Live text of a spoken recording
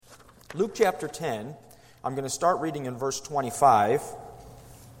Luke chapter 10, I'm going to start reading in verse 25.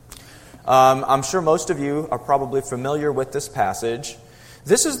 I'm sure most of you are probably familiar with this passage.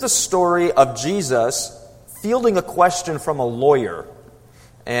 This is the story of Jesus fielding a question from a lawyer.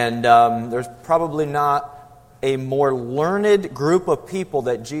 And there's probably not a more learned group of people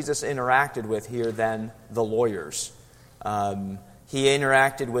that Jesus interacted with here than the lawyers. He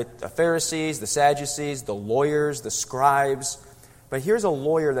interacted with the Pharisees, the Sadducees, the lawyers, the scribes. But here's a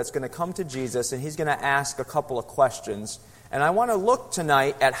lawyer that's going to come to Jesus, and he's going to ask a couple of questions. And I want to look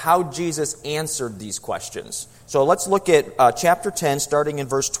tonight at how Jesus answered these questions. So let's look at chapter 10, starting in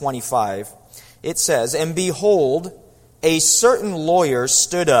verse 25. It says, "And behold, a certain lawyer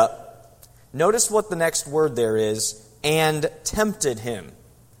stood up." Notice what the next word there is, "and tempted him."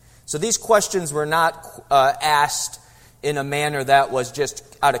 So these questions were not asked in a manner that was just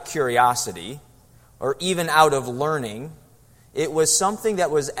out of curiosity or even out of learning. It was something that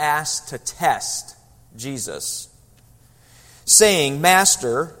was asked to test Jesus, saying,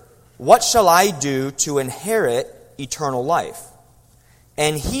 "Master, what shall I do to inherit eternal life?"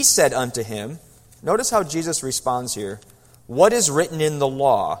 And he said unto him, notice how Jesus responds here, "What is written in the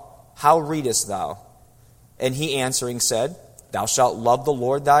law? How readest thou?" And he answering said, "Thou shalt love the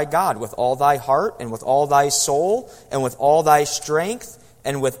Lord thy God with all thy heart, and with all thy soul, and with all thy strength,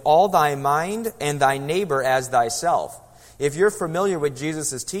 and with all thy mind, and thy neighbor as thyself." If you're familiar with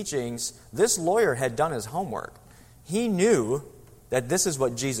Jesus' teachings, this lawyer had done his homework. He knew that this is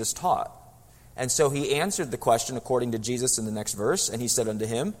what Jesus taught. And so he answered the question according to Jesus in the next verse, and he said unto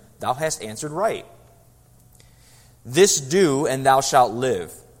him, "Thou hast answered right. This do, and thou shalt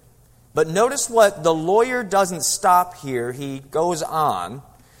live." But notice what the lawyer doesn't stop here. He goes on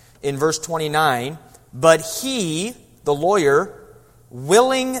in verse 29, "But he," the lawyer,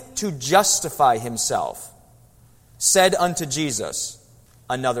 "willing to justify himself, said unto Jesus,"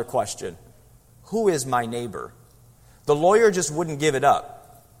 another question, "Who is my neighbor?" The lawyer just wouldn't give it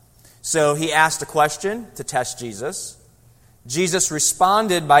up. So he asked a question to test Jesus. Jesus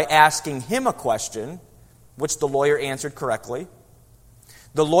responded by asking him a question, which the lawyer answered correctly.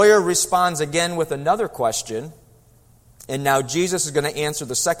 The lawyer responds again with another question, and now Jesus is going to answer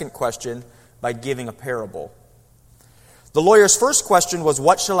the second question by giving a parable. The lawyer's first question was,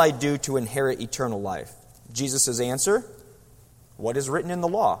 "What shall I do to inherit eternal life?" Jesus' answer, "What is written in the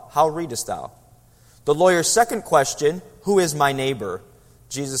law? How readest thou?" The lawyer's second question, "Who is my neighbor?"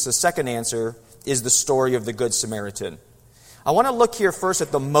 Jesus' second answer is the story of the Good Samaritan. I want to look here first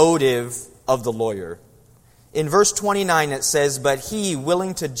at the motive of the lawyer. In verse 29 it says, "But he,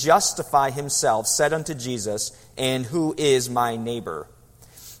 willing to justify himself, said unto Jesus, and who is my neighbor?"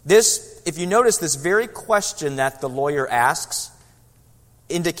 This, if you notice, this very question that the lawyer asks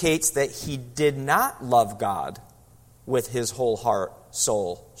indicates that he did not love God with his whole heart,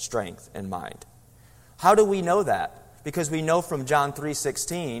 soul, strength, and mind. How do we know that? Because we know from John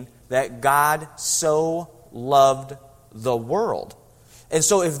 3:16 that God so loved the world. And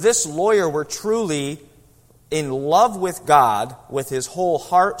so if this lawyer were truly in love with God with his whole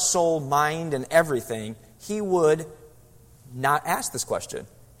heart, soul, mind, and everything, he would not ask this question.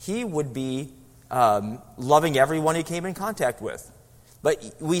 He would be loving everyone he came in contact with. But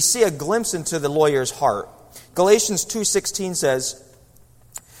we see a glimpse into the lawyer's heart. Galatians 2:16 says,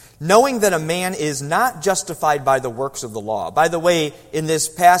 "Knowing that a man is not justified by the works of the law." By the way, in this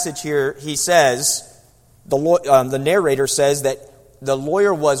passage here, he says, the narrator says that the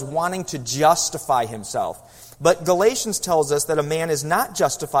lawyer was wanting to justify himself. But Galatians tells us that a man is not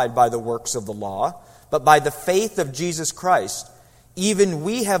justified by the works of the law, but by the faith of Jesus Christ. "Even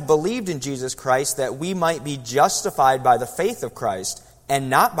we have believed in Jesus Christ that we might be justified by the faith of Christ, and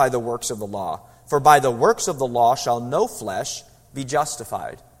not by the works of the law. For by the works of the law shall no flesh be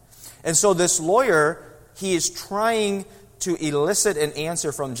justified." And so this lawyer, he is trying to elicit an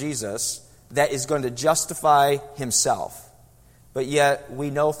answer from Jesus that is going to justify himself. But yet we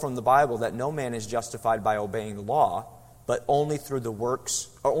know from the Bible that no man is justified by obeying the law, but only through the works,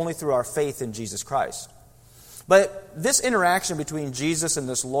 or only through our faith in Jesus Christ. But this interaction between Jesus and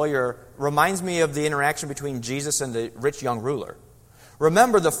this lawyer reminds me of the interaction between Jesus and the rich young ruler.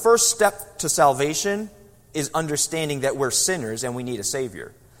 Remember, the first step to salvation is understanding that we're sinners and we need a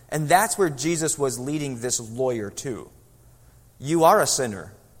Savior. And that's where Jesus was leading this lawyer to. You are a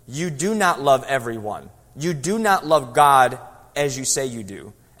sinner. You do not love everyone. You do not love God as you say you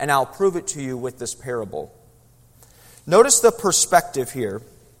do. And I'll prove it to you with this parable. Notice the perspective here.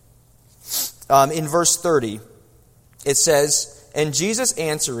 In verse 30, it says, "And Jesus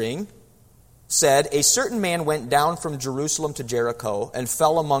answering said, A certain man went down from Jerusalem to Jericho and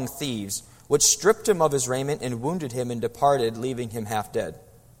fell among thieves, which stripped him of his raiment and wounded him and departed, leaving him half dead.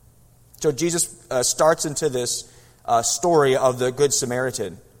 So Jesus starts into this story of the Good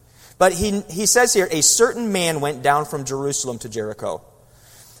Samaritan. But he says here, a certain man went down from Jerusalem to Jericho.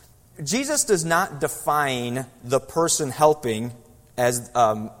 Jesus does not define the person helping as...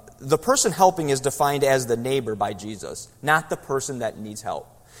 the person helping is defined as the neighbor by Jesus, not the person that needs help.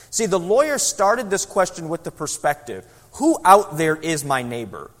 See, the lawyer started this question with the perspective, who out there is my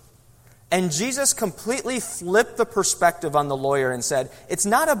neighbor? And Jesus completely flipped the perspective on the lawyer and said, it's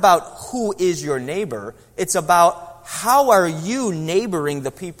not about who is your neighbor, it's about how are you neighboring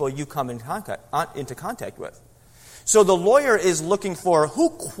the people you come into contact with. So the lawyer is looking for who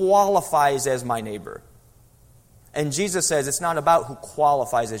qualifies as my neighbor. And Jesus says it's not about who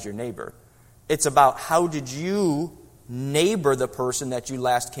qualifies as your neighbor. It's about how did you neighbor the person that you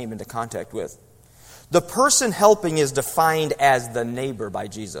last came into contact with. The person helping is defined as the neighbor by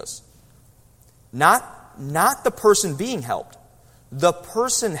Jesus. Not the person being helped. The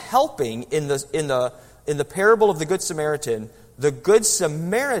person helping in the parable of the Good Samaritan, the Good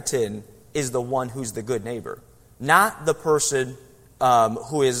Samaritan is the one who's the good neighbor, not the person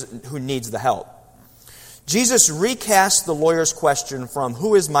who needs the help. Jesus recast the lawyer's question from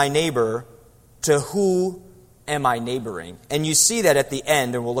who is my neighbor to who am I neighboring? And you see that at the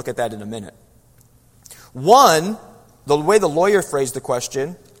end, and we'll look at that in a minute. One, the way the lawyer phrased the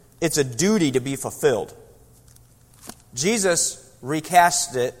question, it's a duty to be fulfilled. Jesus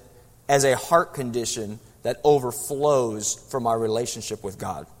recast it as a heart condition that overflows from our relationship with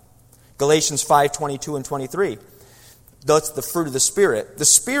God. Galatians 5:22 and 23. That's the fruit of the Spirit. The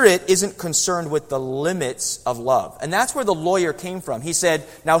Spirit isn't concerned with the limits of love. And that's where the lawyer came from. He said,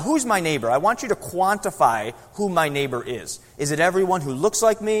 now who's my neighbor? I want you to quantify who my neighbor is. Is it everyone who looks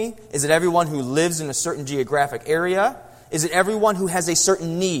like me? Is it everyone who lives in a certain geographic area? Is it everyone who has a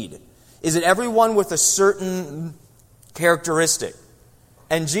certain need? Is it everyone with a certain characteristic?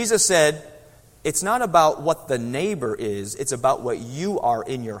 And Jesus said, it's not about what the neighbor is, it's about what you are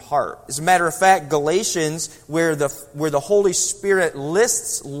in your heart. As a matter of fact, Galatians, where the Holy Spirit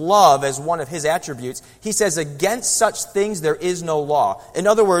lists love as one of His attributes, He says, against such things there is no law. In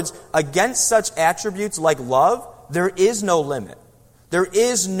other words, against such attributes like love, there is no limit. There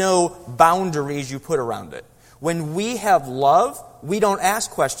is no boundaries you put around it. When we have love, we don't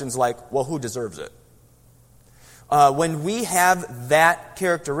ask questions like, well, who deserves it? When we have that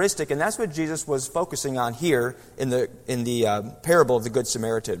characteristic, and that's what Jesus was focusing on here in the parable of the Good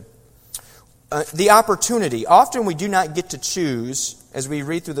Samaritan. The opportunity. Often we do not get to choose, as we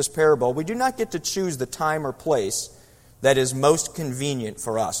read through this parable, we do not get to choose the time or place that is most convenient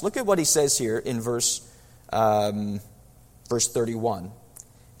for us. Look at what he says here in verse 31.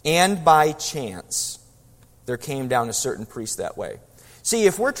 And by chance, there came down a certain priest that way. See,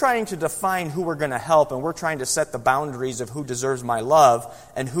 if we're trying to define who we're going to help and we're trying to set the boundaries of who deserves my love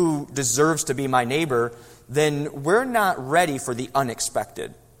and who deserves to be my neighbor, then we're not ready for the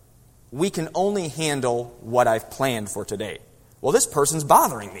unexpected. We can only handle what I've planned for today. Well, this person's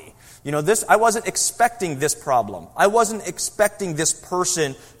bothering me. I wasn't expecting this problem. I wasn't expecting this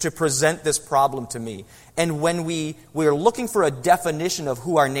person to present this problem to me. And when we are looking for a definition of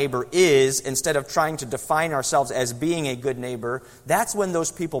who our neighbor is, instead of trying to define ourselves as being a good neighbor, that's when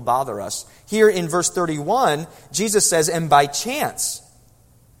those people bother us. Here in verse 31, Jesus says, and by chance.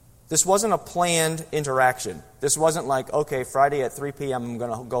 This wasn't a planned interaction. This wasn't like, okay, Friday at 3 p.m. I'm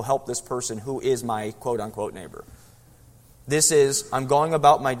going to go help this person who is my quote-unquote neighbor. This is, I'm going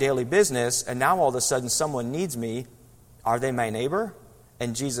about my daily business, and now all of a sudden someone needs me. Are they my neighbor?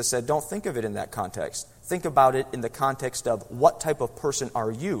 And Jesus said, don't think of it in that context. Think about it in the context of what type of person are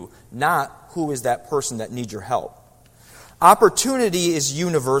you, not who is that person that needs your help. Opportunity is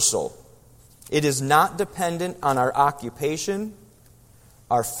universal. It is not dependent on our occupation,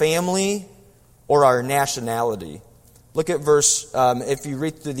 our family, or our nationality. Look at if you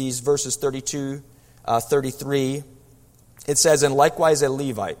read through these verses 32, 33, it says, and likewise a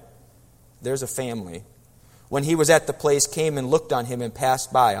Levite, there's a family, when he was at the place, came and looked on him and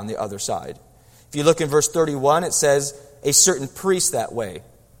passed by on the other side. If you look in verse 31, it says, a certain priest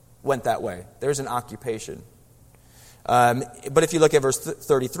went that way. There's an occupation. But if you look at verse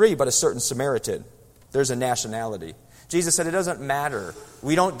 33, but a certain Samaritan, there's a nationality. Jesus said it doesn't matter.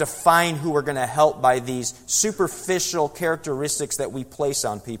 We don't define who we're going to help by these superficial characteristics that we place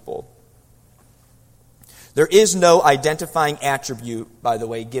on people. There is no identifying attribute, by the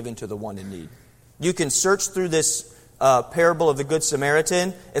way, given to the one in need. You can search through this parable of the Good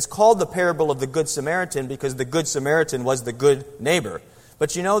Samaritan. It's called the parable of the Good Samaritan because the Good Samaritan was the good neighbor.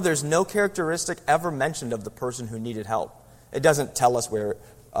 But there's no characteristic ever mentioned of the person who needed help. It doesn't tell us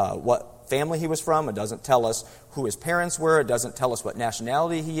what family he was from. It doesn't tell us who his parents were. It doesn't tell us what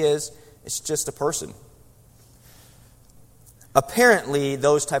nationality he is. It's just a person. Apparently,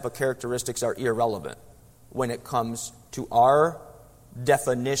 those type of characteristics are irrelevant when it comes to our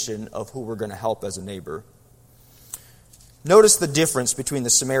definition of who we're going to help as a neighbor. Notice the difference between the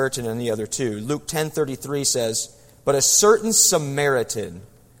Samaritan and the other two. Luke 10:33 says, "But a certain Samaritan,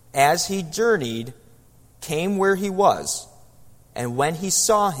 as he journeyed, came where he was, and when he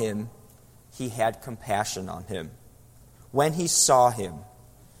saw him, he had compassion on him." When he saw him.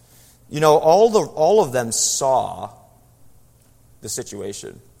 You know, all of them saw the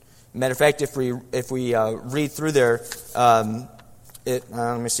situation. Matter of fact, if we read through there, let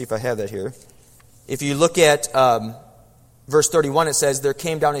me see if I have that here. If you look at verse 31, it says, "There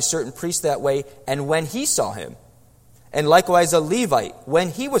came down a certain priest that way, and when he saw him, and likewise a Levite, when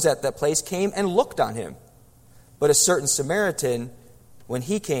he was at that place, came and looked on him. But a certain Samaritan, when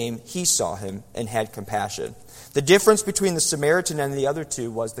he came, he saw him and had compassion." The difference between the Samaritan and the other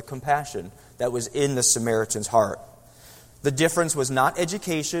two was the compassion that was in the Samaritan's heart. The difference was not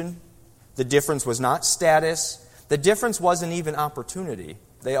education. The difference was not status. The difference wasn't even opportunity.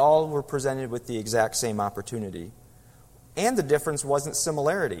 They all were presented with the exact same opportunity. And the difference wasn't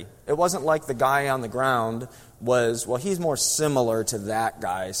similarity. It wasn't like the guy on the ground was, well, he's more similar to that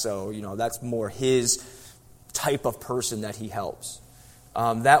guy, so, that's more his type of person that he helps.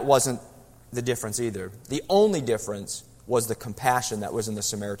 That wasn't the difference either. The only difference was the compassion that was in the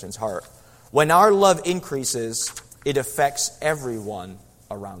Samaritan's heart. When our love increases, it affects everyone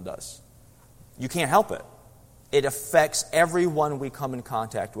around us. You can't help it. It affects everyone we come in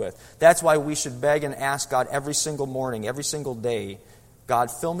contact with. That's why we should beg and ask God every single morning, every single day,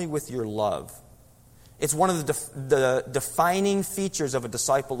 "God, fill me with your love." It's one of the defining features of a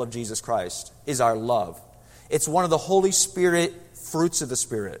disciple of Jesus Christ is our love. It's one of the Holy Spirit fruits of the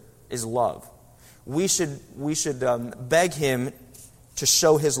Spirit is love. We should beg Him to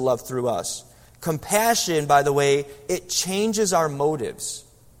show His love through us. Compassion, by the way, it changes our motives.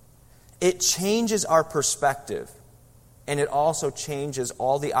 It changes our perspective. And it also changes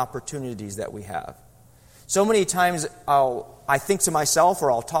all the opportunities that we have. So many times I think to myself,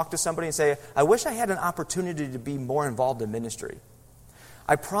 or I'll talk to somebody and say, "I wish I had an opportunity to be more involved in ministry."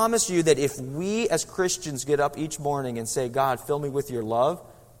 I promise you that if we as Christians get up each morning and say, "God, fill me with your love,"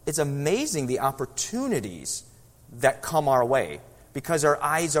 it's amazing the opportunities that come our way because our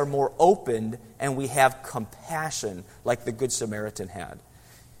eyes are more opened and we have compassion like the Good Samaritan had.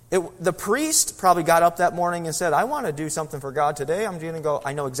 The priest probably got up that morning and said, "I want to do something for God today. I'm going to go,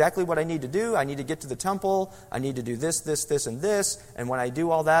 I know exactly what I need to do. I need to get to the temple. I need to do this, this, this, and this. And when I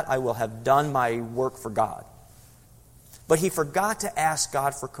do all that, I will have done my work for God." But he forgot to ask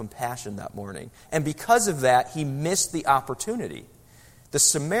God for compassion that morning. And because of that, he missed the opportunity. The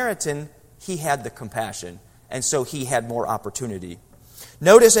Samaritan, he had the compassion. And so he had more opportunity.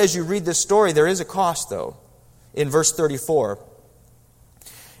 Notice as you read this story, there is a cost, though. In verse 34,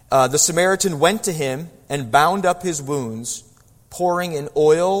 the Samaritan went to him and bound up his wounds, pouring in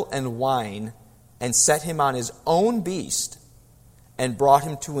oil and wine, and set him on his own beast, and brought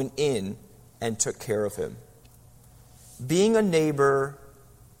him to an inn and took care of him. Being a neighbor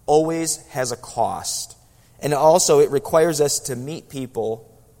always has a cost. And also it requires us to meet people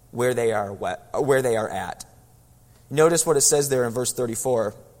where they are at. Notice what it says there in verse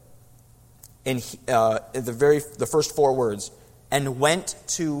 34. In the first four words, "and went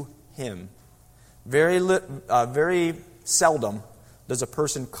to him." Very seldom does a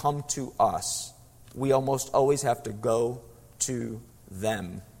person come to us. We almost always have to go to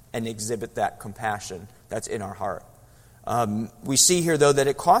them and exhibit that compassion that's in our heart. We see here, though, that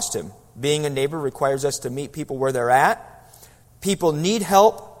it cost him. Being a neighbor requires us to meet people where they're at. People need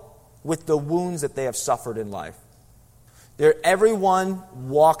help with the wounds that they have suffered in life. Everyone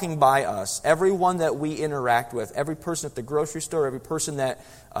walking by us, everyone that we interact with, every person at the grocery store, every person that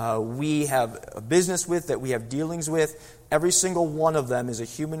we have a business with, that we have dealings with, every single one of them is a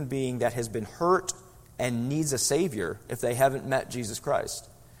human being that has been hurt and needs a Savior if they haven't met Jesus Christ.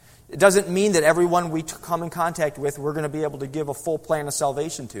 It doesn't mean that everyone we come in contact with we're going to be able to give a full plan of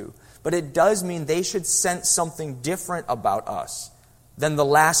salvation to. But it does mean they should sense something different about us than the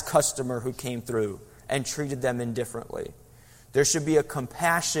last customer who came through and treated them indifferently. There should be a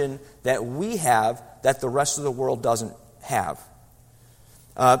compassion that we have that the rest of the world doesn't have.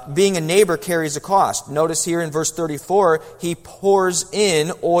 Being a neighbor carries a cost. Notice here in verse 34, he pours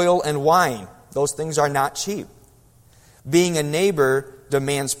in oil and wine. Those things are not cheap. Being a neighbor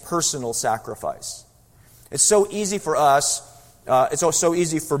demands personal sacrifice. It's so easy for us, it's also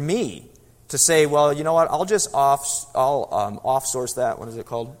easy for me to say, well, you know what, I'll just offsource that. What is it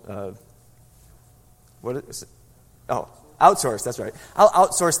called? What is it? Outsource, that's right. I'll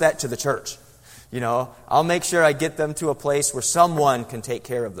outsource that to the church. I'll make sure I get them to a place where someone can take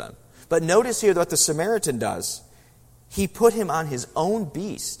care of them. But notice here what the Samaritan does. He put him on his own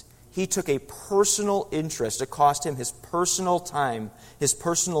beast. He took a personal interest. It cost him his personal time, his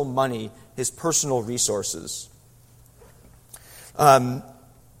personal money, his personal resources.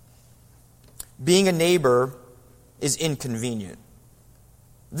 Being a neighbor is inconvenient.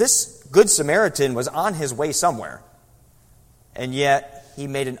 This Good Samaritan was on his way somewhere, and yet he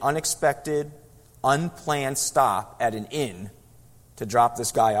made an unexpected, unplanned stop at an inn to drop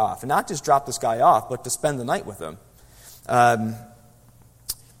this guy off. And not just drop this guy off, but to spend the night with him.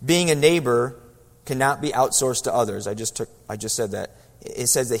 Being a neighbor cannot be outsourced to others. I just said that. It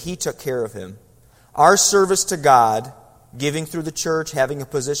says that he took care of him. Our service to God, giving through the church, having a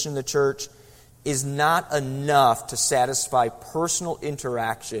position in the church, is not enough to satisfy personal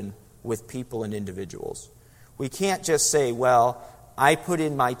interaction with people and individuals. We can't just say, well, I put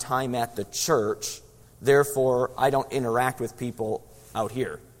in my time at the church, therefore I don't interact with people out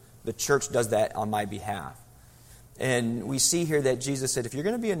here. The church does that on my behalf. And we see here that Jesus said, if you're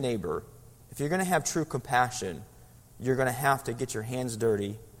going to be a neighbor, if you're going to have true compassion, you're going to have to get your hands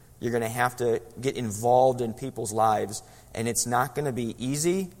dirty. You're going to have to get involved in people's lives. And it's not going to be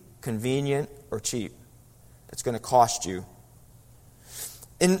easy, convenient, or cheap. It's going to cost you.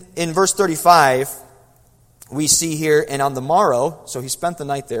 In verse 35, we see here, and on the morrow, so he spent the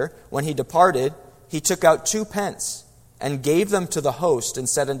night there, when he departed, he took out 2 pence and gave them to the host and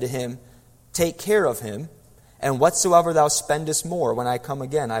said unto him, take care of him, and whatsoever thou spendest more, when I come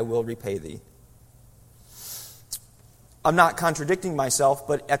again, I will repay thee. I'm not contradicting myself,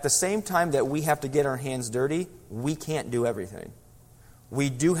 but at the same time that we have to get our hands dirty, we can't do everything. We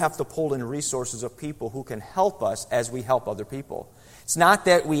do have to pull in resources of people who can help us as we help other people. It's not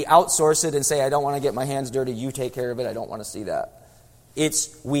that we outsource it and say, I don't want to get my hands dirty, you take care of it, I don't want to see that.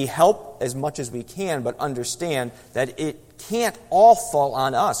 It's we help as much as we can, but understand that it can't all fall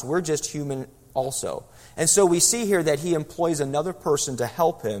on us. We're just human also. And so we see here that he employs another person to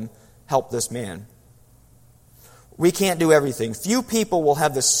help this man. We can't do everything. Few people will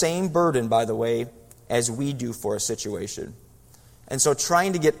have the same burden, by the way, as we do for a situation. And so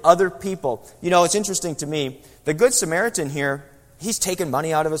trying to get other people, it's interesting to me, the Good Samaritan here, he's taking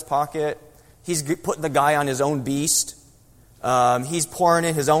money out of his pocket. He's putting the guy on his own beast. He's pouring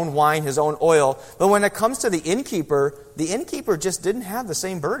in his own wine, his own oil. But when it comes to the innkeeper just didn't have the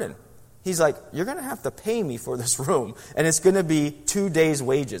same burden. He's like, you're going to have to pay me for this room, and it's going to be 2 days'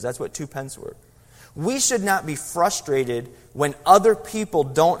 wages. That's what 2 pence were. We should not be frustrated when other people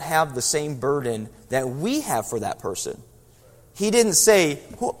don't have the same burden that we have for that person. He didn't say,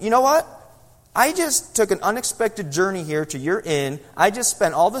 you know what? I just took an unexpected journey here to your inn. I just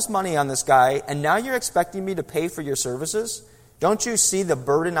spent all this money on this guy, and now you're expecting me to pay for your services? Don't you see the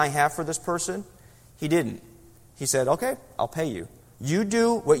burden I have for this person? He didn't. He said, okay, I'll pay you. You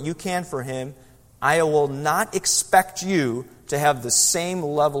do what you can for him. I will not expect you to have the same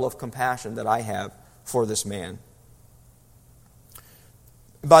level of compassion that I have for this man.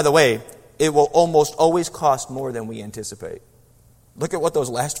 By the way, it will almost always cost more than we anticipate. Look at what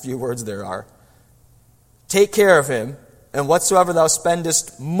those last few words there are. Take care of him, and whatsoever thou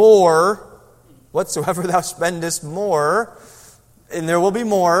spendest more, and there will be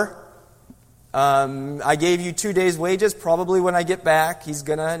more. I gave you 2 days' wages. Probably when I get back, he's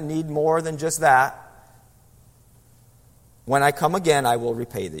going to need more than just that. When I come again, I will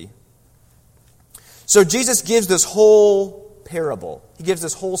repay thee. So Jesus gives this whole parable. He gives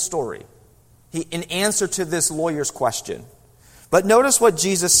this whole story in answer to this lawyer's question. But notice what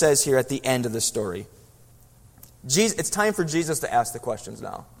Jesus says here at the end of the story. It's time for Jesus to ask the questions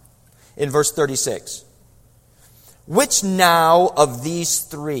now. In verse 36. Which now of these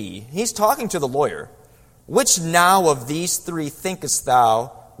 3, he's talking to the lawyer, which now of these 3 thinkest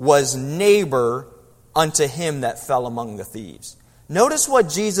thou was neighbor unto him that fell among the thieves? Notice what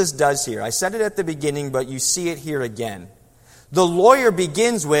Jesus does here. I said it at the beginning, but you see it here again. The lawyer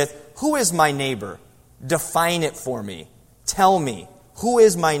begins with, who is my neighbor? Define it for me. Tell me, who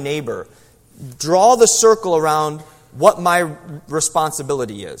is my neighbor? Draw the circle around what my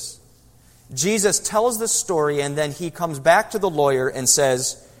responsibility is. Jesus tells the story, and then he comes back to the lawyer and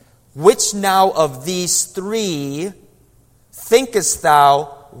says, which now of these 3 thinkest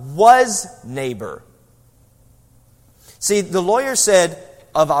thou was neighbor? See, the lawyer said,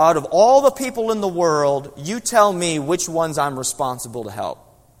 out of all the people in the world, you tell me which ones I'm responsible to help.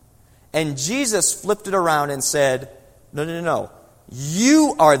 And Jesus flipped it around and said, no.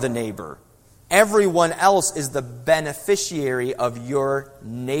 You are the neighbor. Everyone else is the beneficiary of your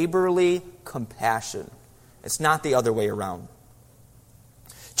neighborly compassion. It's not the other way around.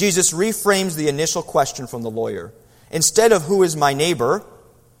 Jesus reframes the initial question from the lawyer. Instead of who is my neighbor,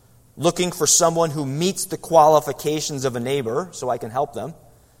 looking for someone who meets the qualifications of a neighbor so I can help them.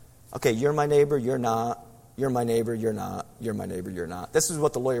 Okay, you're my neighbor, you're not. You're my neighbor, you're not. You're my neighbor, you're not. This is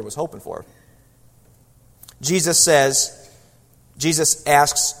what the lawyer was hoping for. Jesus asks,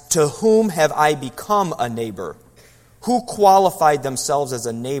 to whom have I become a neighbor? Who qualified themselves as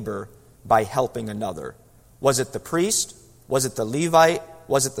a neighbor by helping another? Was it the priest? Was it the Levite?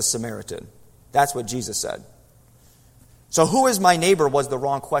 Was it the Samaritan? That's what Jesus said. So who is my neighbor was the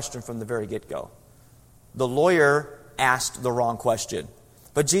wrong question from the very get-go. The lawyer asked the wrong question.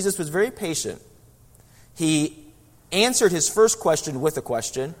 But Jesus was very patient. He answered his first question with a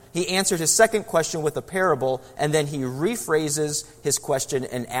question. He answered his second question with a parable. And then he rephrases his question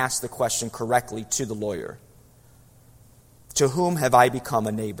and asks the question correctly to the lawyer. To whom have I become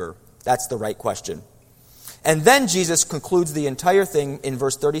a neighbor? That's the right question. And then Jesus concludes the entire thing in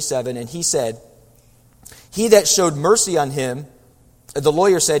verse 37, and he said, he that showed mercy on him, the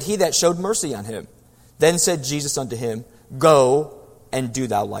lawyer said, he that showed mercy on him. Then said Jesus unto him, go and do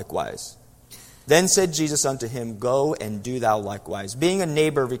thou likewise. Then said Jesus unto him, go and do thou likewise. Being a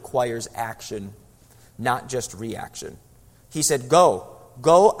neighbor requires action, not just reaction. He said,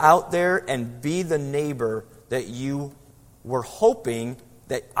 go out there and be the neighbor that you were hoping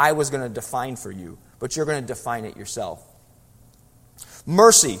that I was going to define for you. But you're going to define it yourself.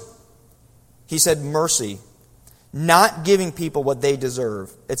 Mercy. He said mercy. Not giving people what they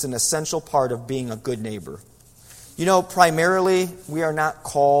deserve. It's an essential part of being a good neighbor. You know, primarily, we are not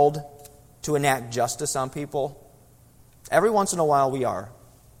called to enact justice on people. Every once in a while we are.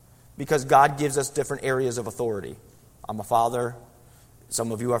 Because God gives us different areas of authority. I'm a father.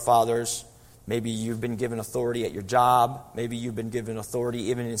 Some of you are fathers. Maybe you've been given authority at your job. Maybe you've been given authority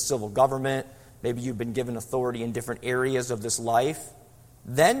even in civil government. Maybe you've been given authority in different areas of this life.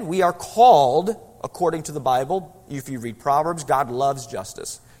 Then we are called, according to the Bible, if you read Proverbs, God loves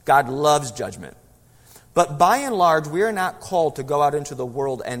justice. God loves judgment. But by and large, we are not called to go out into the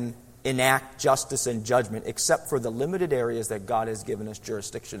world and enact justice and judgment, except for the limited areas that God has given us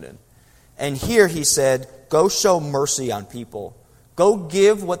jurisdiction in. And here he said, go show mercy on people. Go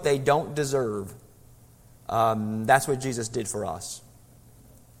give what they don't deserve. That's what Jesus did for us.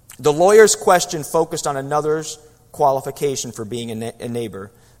 The lawyer's question focused on another's qualification for being a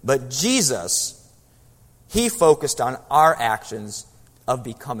neighbor. But Jesus, he focused on our actions of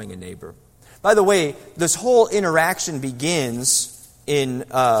becoming a neighbor. By the way, this whole interaction begins in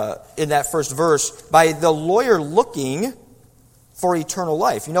that first verse by the lawyer looking for eternal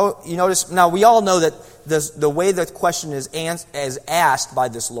life. You notice, now we all know that the way the question is asked by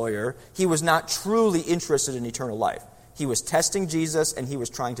this lawyer, he was not truly interested in eternal life. He was testing Jesus, and he was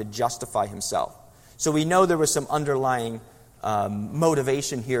trying to justify himself. So we know there was some underlying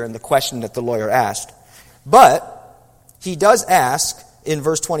motivation here in the question that the lawyer asked. But he does ask in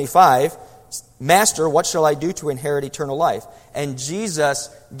verse 25, Master, what shall I do to inherit eternal life? And Jesus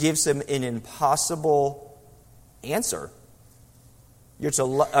gives him an impossible answer.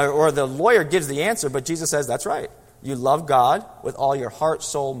 Or the lawyer gives the answer, but Jesus says, that's right. You love God with all your heart,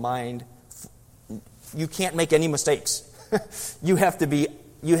 soul, mind. You can't make any mistakes. You have to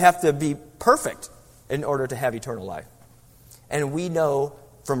be perfect in order to have eternal life. And we know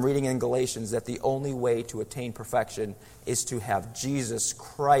from reading in Galatians that the only way to attain perfection is to have Jesus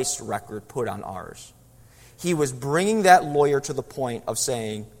Christ's record put on ours. He was bringing that lawyer to the point of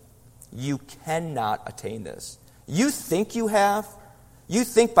saying, you cannot attain this. You think you have. You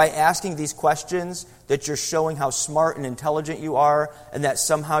think by asking these questions that you're showing how smart and intelligent you are, and that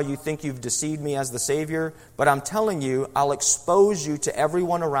somehow you think you've deceived me as the Savior. But I'm telling you, I'll expose you to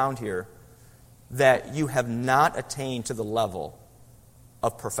everyone around here that you have not attained to the level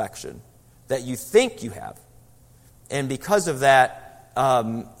of perfection that you think you have. And because of that,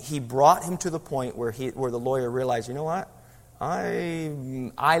 he brought him to the point where the lawyer realized, you know what?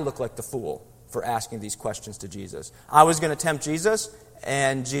 I look like the fool for asking these questions to Jesus. I was going to tempt Jesus,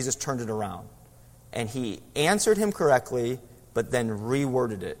 and Jesus turned it around. And he answered him correctly, but then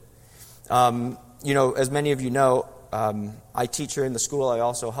reworded it. As many of you know, I teach here in the school. I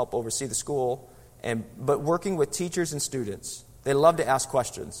also help oversee the school. But working with teachers and students, they love to ask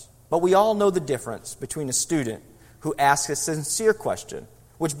questions. But we all know the difference between a student who asks a sincere question,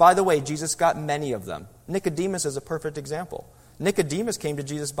 which, by the way, Jesus got many of them. Nicodemus is a perfect example. Nicodemus came to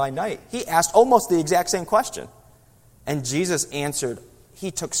Jesus by night. He asked almost the exact same question. And Jesus answered.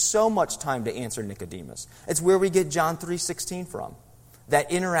 He took so much time to answer Nicodemus. It's where we get John 3:16 from.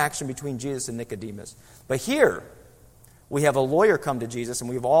 That interaction between Jesus and Nicodemus. But here, We have a lawyer come to Jesus, and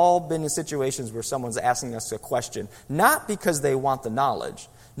we've all been in situations where someone's asking us a question, not because they want the knowledge,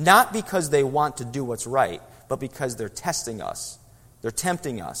 not because they want to do what's right, but because they're testing us, they're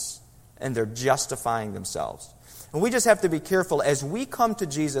tempting us, and they're justifying themselves. And we just have to be careful as we come to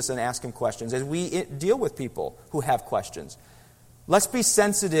Jesus and ask him questions, as we deal with people who have questions. Let's be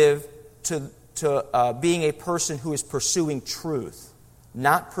sensitive to being a person who is pursuing truth,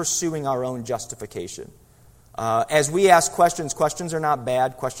 not pursuing our own justification. As we ask questions, questions are not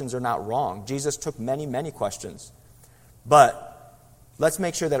bad, questions are not wrong. Jesus took many, many questions. But let's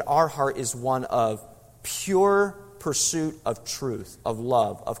make sure that our heart is one of pure pursuit of truth, of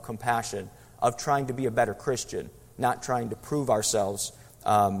love, of compassion, of trying to be a better Christian, not trying to prove ourselves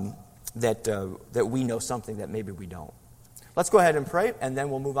that we know something that maybe we don't. Let's go ahead and pray, and then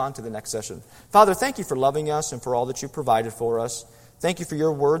we'll move on to the next session. Father, thank you for loving us and for all that you've provided for us. Thank you for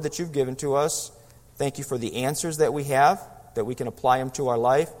your word that you've given to us. Thank you for the answers that we have, that we can apply them to our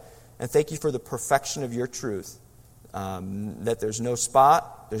life. And thank you for the perfection of your truth, that there's no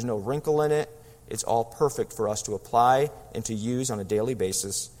spot, there's no wrinkle in it. It's all perfect for us to apply and to use on a daily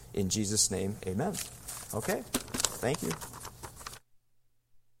basis. In Jesus' name, amen. Okay, thank you.